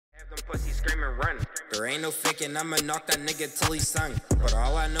pussy screaming run. There ain't no faking, I'ma knock that nigga till he's sung. But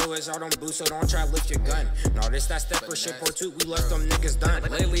all I know is y'all don't boost, so don't try lift your gun. No, this that stepper shit, part two, we left them niggas done.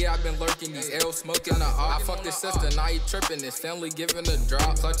 Lately I've been lurking, these L's smoking the op. I fucked his sister, now he tripping, his family giving a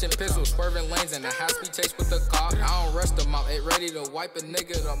drop. Clutching pistols, swerving lanes, and a high-speed chase with the cop. I don't rush them out, ain't ready to wipe a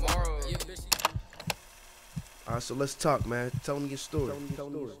nigga tomorrow. Alright, so let's talk, man. Tell me your story.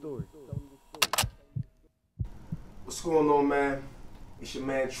 What's going on, man? It's your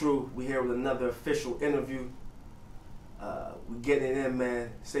man True. We here with another official interview. We getting it in, man.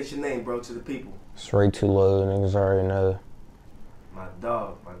 Say your name, bro, to the people. It's Ray2Low, niggas already know. My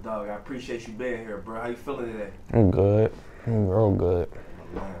dog. I appreciate you being here, bro. How you feeling today? I'm good. I'm real good.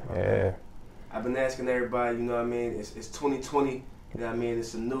 My Yeah. man. I've been asking everybody, you know what I mean? It's 2020, you know what I mean?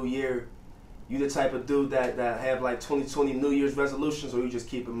 It's a new year. You the type of dude that have like 2020 New Year's resolutions, or you just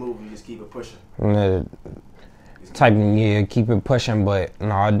keep it moving, you just keep it pushing? I'm the type of, yeah, keep it pushing, but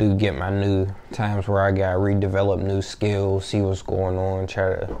no, I do get my new times where I gotta redevelop new skills, see what's going on, try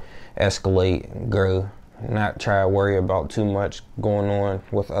to escalate, grow, not try to worry about too much going on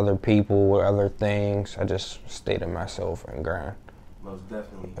with other people, with other things. I just stay to myself and grind. Most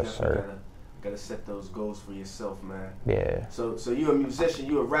definitely. Yes, sir. Gotta set those goals for yourself, man. Yeah. So you a musician,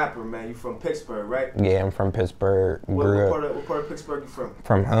 you a rapper, man. You from Pittsburgh, right? Yeah, I'm from Pittsburgh. What part of Pittsburgh you from?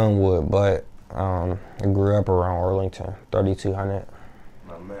 From Homewood, but I grew up around Arlington, 3200.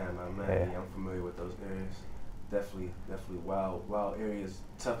 My man. Yeah. Yeah, I'm familiar with those areas. Definitely wild areas,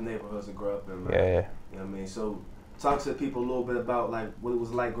 tough neighborhoods to grow up in, man. Yeah. You know what I mean? So talk to the people a little bit about like what it was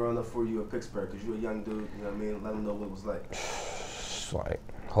like growing up for you in Pittsburgh, because you're a young dude, you know what I mean? Let them know what it was like. It's like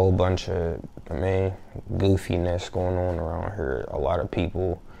a whole bunch of, goofiness going on around here. A lot of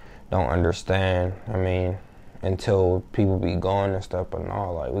people don't understand. Until people be gone and stuff, but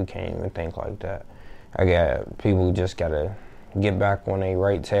no, like, we can't even think like that. I got people who just gotta get back on their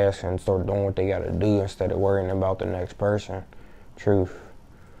right task and start doing what they gotta do instead of worrying about the next person. Truth.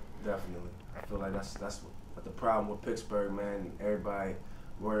 Definitely. I feel like that's what the problem with Pittsburgh, man. Everybody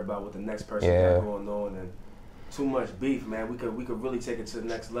worried about what the next person got going on, and too much beef, man. We could really take it to the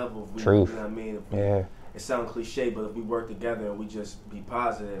next level if we, Truth. You know what I mean? Yeah. It sounds cliche, but if we work together and we just be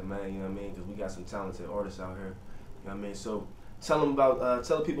positive, man, you know what I mean? Because we got some talented artists out here, you know what I mean? So tell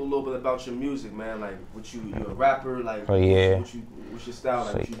the people a little bit about your music, man. Like, you're a rapper, like, oh, yeah. what's your style,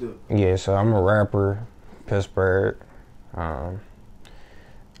 like, what you do? Yeah, so I'm a rapper, Pittsburgh. I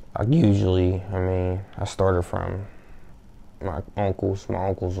started from my uncles. My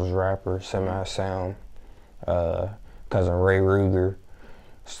uncles was rappers, semi-sound. Cousin Ray Ruger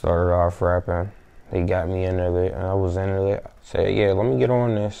started off rapping. He got me into it, and I was into it. I said, yeah, let me get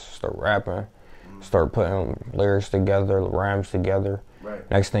on this. Start rapping. Start putting lyrics together, rhymes together. Right.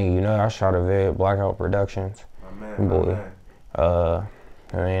 Next thing you know, I shot a vid, Blackout Productions. My man.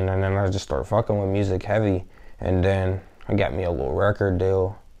 And then I just started fucking with music heavy. And then I got me a little record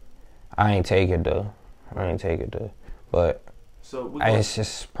deal. I ain't take it though. But so it's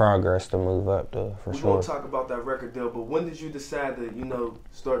just progress to move up though, for sure. We're going to talk about that record deal, but when did you decide to,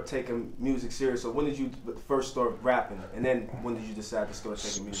 start taking music serious? Or when did you first start rapping? And then when did you decide to start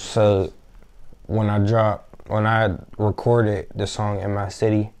taking music serious? When I recorded the song In My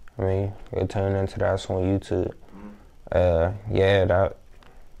City, you can tune into that on YouTube. That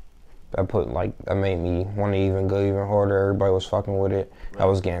made me want to even go even harder. Everybody was fucking with it. Right. I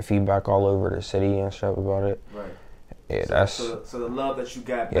was getting feedback all over the city and stuff about it. Right. Yeah, so the love that you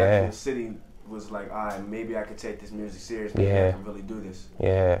got back in the city was like, all right, maybe I could take this music serious. Maybe I can really do this.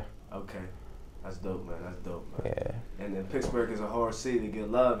 Yeah. Okay. That's dope, man. Yeah. And then Pittsburgh is a hard city to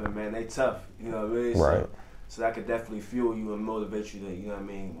get love, and man, they tough. You know what I mean? Right. So that could definitely fuel you and motivate you to, you know what I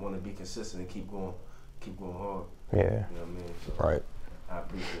mean, want to be consistent and keep going hard. Yeah. You know what I mean? So right. I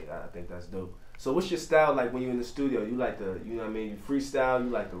appreciate it. I think that's dope. So what's your style like when you're in the studio? You like to, you know what I mean, you freestyle,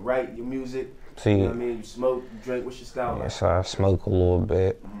 you like to write your music, you know what I mean, you smoke, you drink, what's your style like? So I smoke a little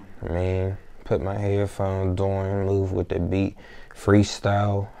bit. Put my headphones on, move with the beat,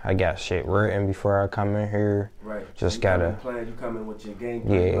 freestyle. I got shit written before I come in here. Right. Just so gotta. You come in with your game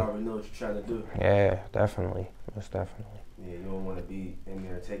plan. You already know what you're trying to do. Yeah, definitely, most definitely. Yeah, you don't want to be in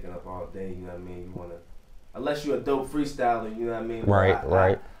there taking up all day. You know what I mean? You want to, unless you're a dope freestyler. You know what I mean?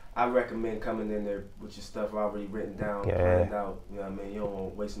 Right. I recommend coming in there with your stuff already written down, planned out. You know what I mean? You don't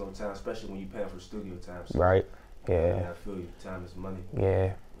want to waste no time, especially when you're paying for studio time. So, right. Yeah. I feel you. Time is money.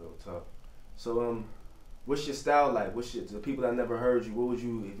 Yeah. Real talk. So what's your style like? The people that never heard you, what would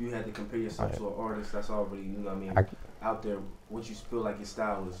you, if you had to compare yourself to an artist that's already, you know what I mean, out there, what you feel like your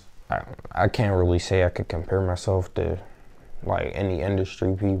style is? I can't really say I could compare myself to like any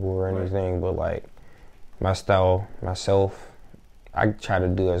industry people or anything, but like my style, myself, I try to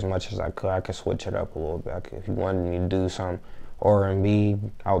do as much as I could. I could switch it up a little bit. If you wanted me to do some R&B,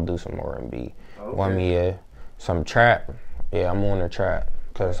 I'll do some R&B. Okay. Want me some trap? Yeah, I'm on the trap.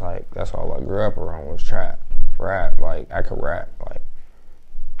 Cause like that's all I grew up around was trap, rap. Like I could rap. Like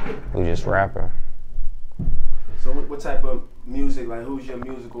we just rapping. So what type of music, like who's your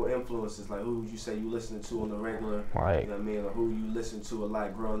musical influences? Like who would you say you listen to on the regular? Like, you know what I mean? Or who you listen to a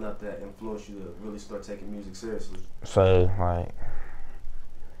lot growing up that influenced you to really start taking music seriously? So like,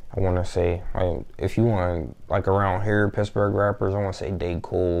 I want to say, like, if you want, like around here, Pittsburgh rappers, I want to say Day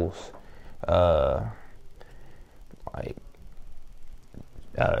Cools, like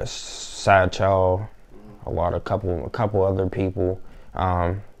Sad Child, a couple other people.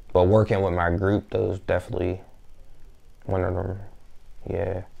 But working with my group, those definitely one of them.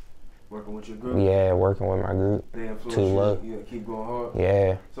 Yeah. Working with your group? Yeah, working with my group. They influence 2Low. you to keep going hard?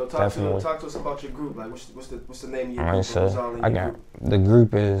 Yeah. So talk to us about your group. Like what's the name of your All right, group? so What's all in I your got group? the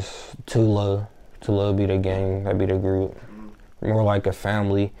group is 2Low. 2Low be the gang, that be the group. More like a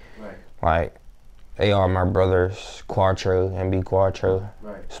family. Right. Like they are my brothers, Quattro, MB Quattro,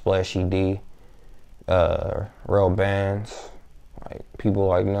 Right. Splashy D, real bands, like people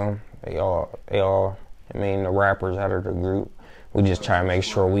like them. They all. I mean, the rappers out of the group. We just try to make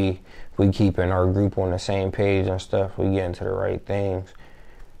sure we keeping our group on the same page and stuff. We get into the right things.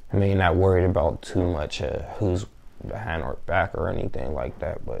 I mean, not worried about too much who's behind our back or anything like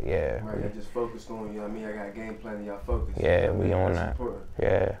that. But yeah. Right, I just focused on, you know what I mean? I got a game plan and y'all focus. Yeah, you know we on That's that. important.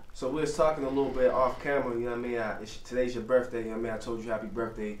 Yeah. So we was talking a little bit off camera, you know what I mean? Today's your birthday, you know what I mean? I told you happy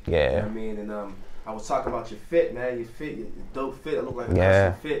birthday. Yeah. You know what I mean? And I was talking about your fit, man. Your fit, your dope fit. I look like a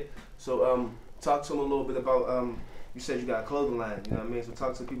Yeah. custom fit. So talk to them a little bit about you said you got a clothing line, you know what I mean? So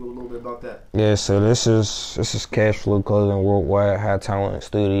talk to people a little bit about that. Yeah, so this is Cash Flow Clothing Worldwide, High Talent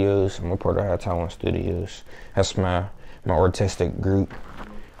Studios. I'm a part of High Talent Studios. That's my artistic group.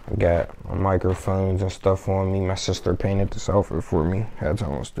 I got my microphones and stuff on me. My sister painted this outfit for me. High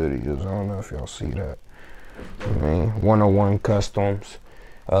Talent Studios. I don't know if y'all see that. I mean, 101 Customs.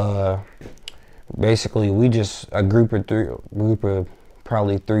 Basically, we just a group of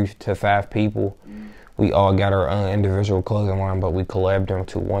probably 3 to 5 people. We all got our own individual clothing line, but we collabed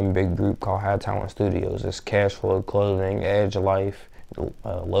into one big group called High Talent Studios. It's Cash Flow Clothing, Edge Life,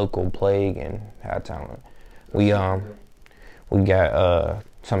 Local Plague, and High Talent. We got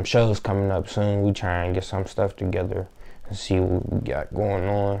some shows coming up soon. We try and get some stuff together and see what we got going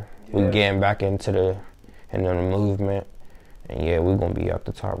on. Yeah. We getting back into the movement, and yeah, we're gonna be up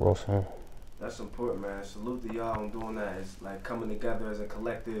the top real soon. That's important, man. Salute to y'all on doing that. It's like coming together as a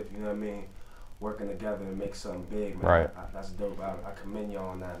collective, you know what I mean? Working together and make something big, man. Right. That's dope. I commend y'all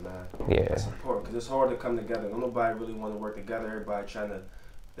on that, man. Yeah. That's important because it's hard to come together. Don't nobody really want to work together. Everybody trying to,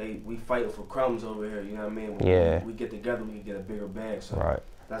 we fighting for crumbs over here, you know what I mean? When we get together, we can get a bigger bag. So right.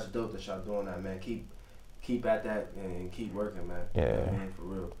 That's dope that y'all doing that, man. Keep at that and keep working, man. Yeah. You know what I mean? For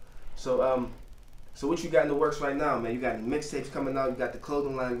real. So what you got in the works right now, man? You got any mixtapes coming out? You got the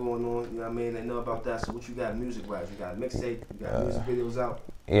clothing line going on. You know what I mean? They know about that. So what you got music-wise? You got a mixtape? You got music videos out?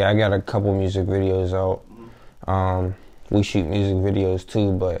 Yeah, I got a couple music videos out. We shoot music videos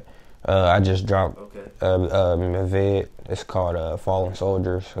too, but I just dropped a vid. It's called Fallen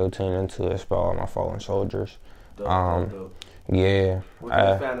Soldiers. So tune into it. It's about all my fallen soldiers. Dope. Yeah.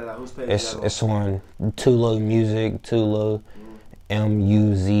 Whose page it's on 2Low Music, 2Low.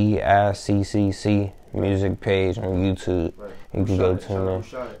 MUZICCC music page on YouTube. Right. You can go tune in.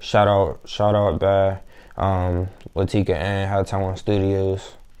 Shout out by Latika and High Talent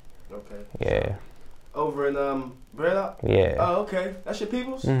Studios. Okay. Yeah. Over in Bread. Yeah. Oh, okay. That's your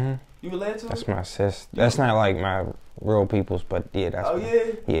peoples? Mm-hmm. You related to That's them? my sis. That's not like my real peoples, but yeah, that's. Oh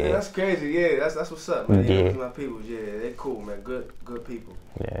yeah. Yeah. That's crazy. Yeah, that's what's up, man. Yeah. Those are my peoples. Yeah, they cool, man. Good people.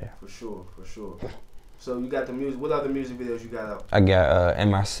 Yeah. For sure. So you got the music. What other music videos you got out? I got In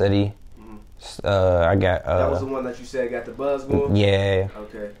My City. I got. That was the one that you said got the buzz going. Yeah.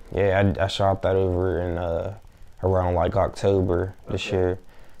 Okay. Yeah, I shot that over in around like October this year,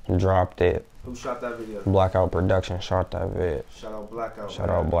 and dropped it. Who shot that video? Blackout Production shot that vid. Shout out Blackout. Shout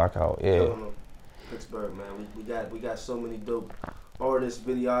out Blackout. Yeah. Pittsburgh, man. We got so many dope artists,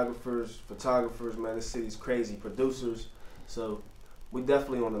 videographers, photographers, man. This city's crazy. Producers. So we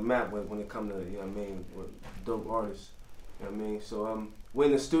definitely on the map when it comes to, you know what I mean, with dope artists. You know what I mean? So we're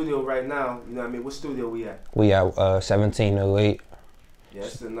in the studio right now, you know what I mean? What studio we at? We at 1708. Yeah,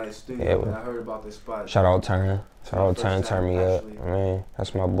 it's a nice studio. Yeah, I heard about this spot. Shout out Turner. Turn me up. I mean,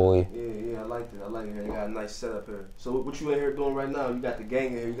 that's my boy. Yeah, I like it. They got a nice setup here. So what you in here doing right now? You got the gang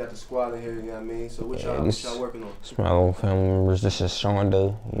in here, you got the squad in here, you know what I mean? So what y'all working on? It's my old family members. This is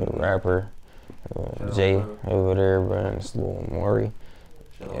Shondo, he a rapper. Jay over there, bro, and this little Maury.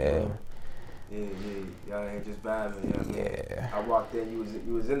 Yeah. Y'all ain't just vibing, you know what I mean? Yeah. I walked in,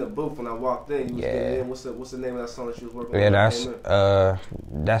 you was in the booth when I walked in. You was getting in. What's the name of that song that you was working on? Yeah,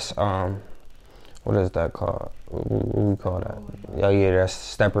 that's what is that called? What we call that? Yeah, that's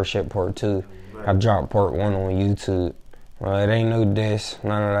Stepper Shit Part 2. Right. I dropped Part 1 on YouTube. Well, it ain't no diss,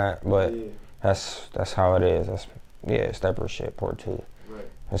 none of that, but that's how it is. That's Stepper Shit Part 2. Right.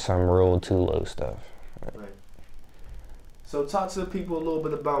 It's some real Ray2Low stuff. Right. So talk to the people a little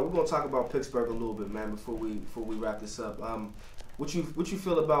bit about. We're gonna talk about Pittsburgh a little bit, man. Before we wrap this up, what you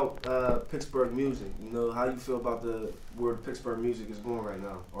feel about Pittsburgh music? You know, how you feel about where Pittsburgh music is going right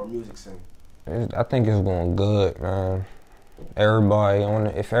now, or music scene? I think it's going good, man.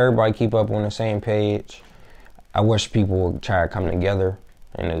 If everybody keep up on the same page, I wish people would try to come together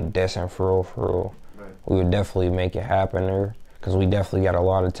and do this and for real. Right. We would definitely make it happen there, because we definitely got a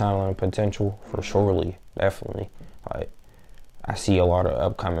lot of talent and potential for surely, definitely. Like, I see a lot of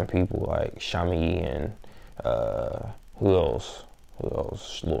upcoming people like Shami and who else?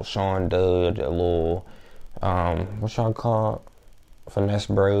 Little Sean Dud, a little what y'all call Finesse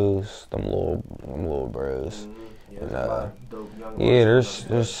Bros, them little bros. Mm-hmm. Yeah,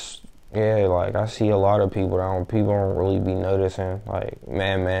 there's like I see a lot of people that people don't really be noticing, like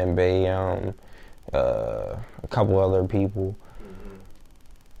Man Bay, a couple other people.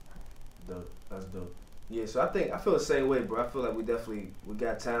 Mm-hmm. Dope. That's dope. Yeah, so I feel the same way, bro. I feel like we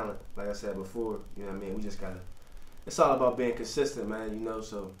got talent, like I said before. You know what I mean? We just gotta. It's all about being consistent, man. You know,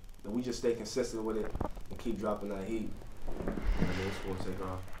 so we just stay consistent with it and keep dropping that heat. I mean, it's gonna take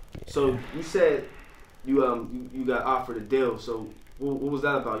off. So you said you got offered a deal. So what was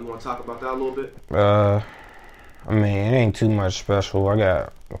that about? You want to talk about that a little bit? I mean, it ain't too much special. I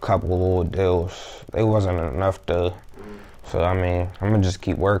got a couple little deals. They wasn't enough though. Mm-hmm. So I mean, I'm gonna just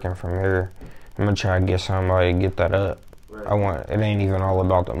keep working from here. I'm gonna try to get somebody to get that up. Right. It ain't even all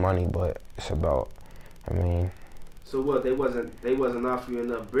about the money, but it's about, I mean. So what? They wasn't offering you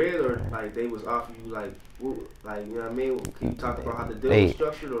enough bread, or like they was offering you like you know what I mean? Can you talk about how the deal was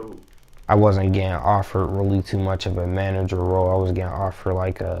structured, or? I wasn't getting offered really too much of a manager role. I was getting offered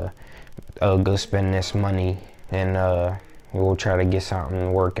like go spend this money and we'll try to get something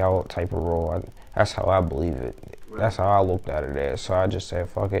to work out type of role. That's how I believe it. Right. That's how I looked at it as. So I just said,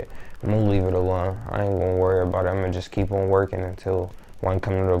 fuck it. I'm gonna leave it alone. I ain't gonna worry about it. I'm gonna just keep on working until one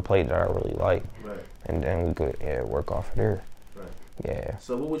comes to the plate that I really like. Right. And then we could work off of there. Right. Yeah.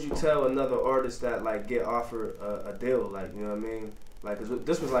 So what would you tell another artist that like get offered a deal, like, you know what I mean? Like, 'cause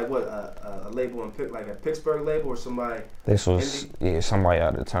this was like what, a label in like a Pittsburgh label or somebody? This was somebody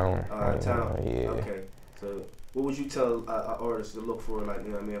out of town. Out of town. Yeah. Okay. So what would you tell an artist to look for, like, you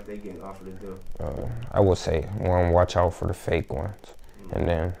know what I mean, if they getting offered a deal? I would say, one, watch out for the fake ones, and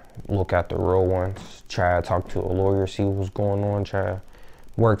then look at the real ones. Try to talk to a lawyer, see what's going on. Try to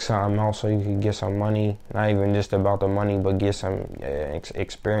work something out so you can get some money. Not even just about the money, but get some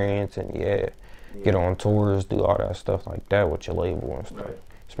experience and get on tours, do all that stuff like that with your label and stuff. Right.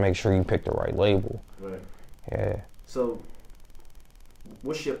 Just make sure you pick the right label. Right. Yeah. So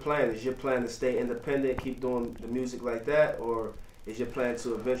what's your plan? Is your plan to stay independent, keep doing the music like that, or is your plan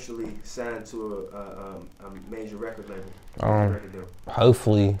to eventually sign to a major record label?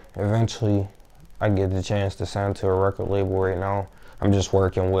 Hopefully, eventually, I get the chance to sign to a record label. Right now, I'm just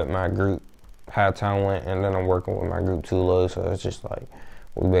working with my group, High Talent, and then I'm working with my group Ray2Low. So it's just like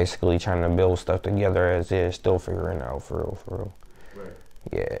we basically trying to build stuff together as is, still figuring out for real. Right.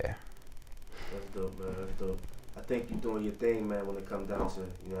 Yeah. That's dope, man. That's dope. I think you're doing your thing, man, when it comes down to,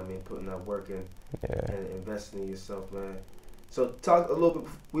 you know what I mean, putting that work in and investing in yourself, man. So talk a little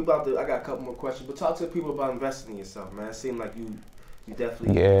bit, I got a couple more questions, but talk to people about investing in yourself, man. It seemed like you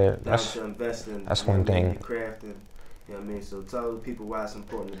definitely down to invest in that's one thing. Your craft and, you know what I mean? So tell the people why it's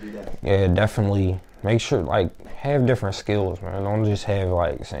important to do that. Yeah, definitely. Make sure, like, have different skills, man. Don't just have,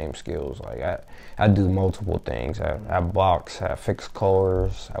 like, the same skills. Like, I do multiple things. I box, I fix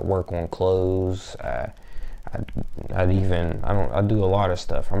cars, I work on clothes, I do a lot of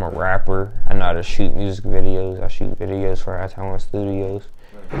stuff. I'm a rapper. I know how to shoot music videos. I shoot videos for High Talent Studios.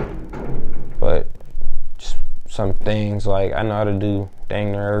 But just some things, like, I know how to do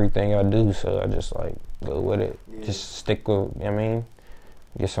dang near everything I do, so I just, like, go with it. Yeah. Just stick with, I mean,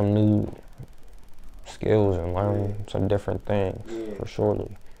 get some new skills and learn some different things, for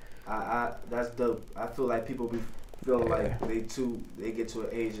surely. That's dope. I feel like people be feeling like they get to an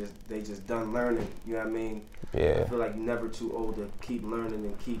age they just done learning, you know what I mean? Yeah. I feel like you're never too old to keep learning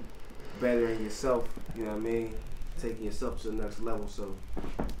and keep bettering yourself, you know what I mean? Taking yourself to the next level, so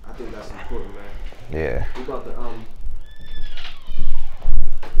I think that's important, man. Yeah. We about to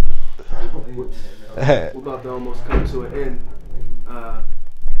We're about to almost come to an end.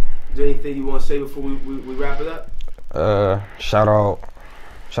 Is there anything you want to say before we wrap it up? Shout out,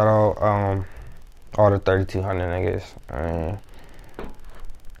 all the 3,200 niggas.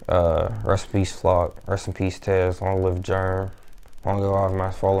 Rest in peace, Flock. Rest in peace, Tez. Long live Germ. Long live all of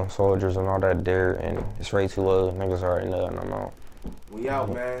my fallen soldiers and all that there. And it's Ray2Low. Niggas already know, and I'm out. We out,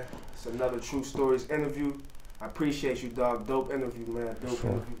 man. It's another True Stories interview. I appreciate you, dog. Dope interview, man. Dope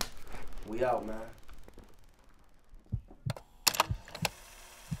interview. We out, man.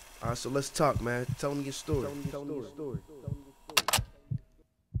 All right, so let's talk, man. Tell me your story.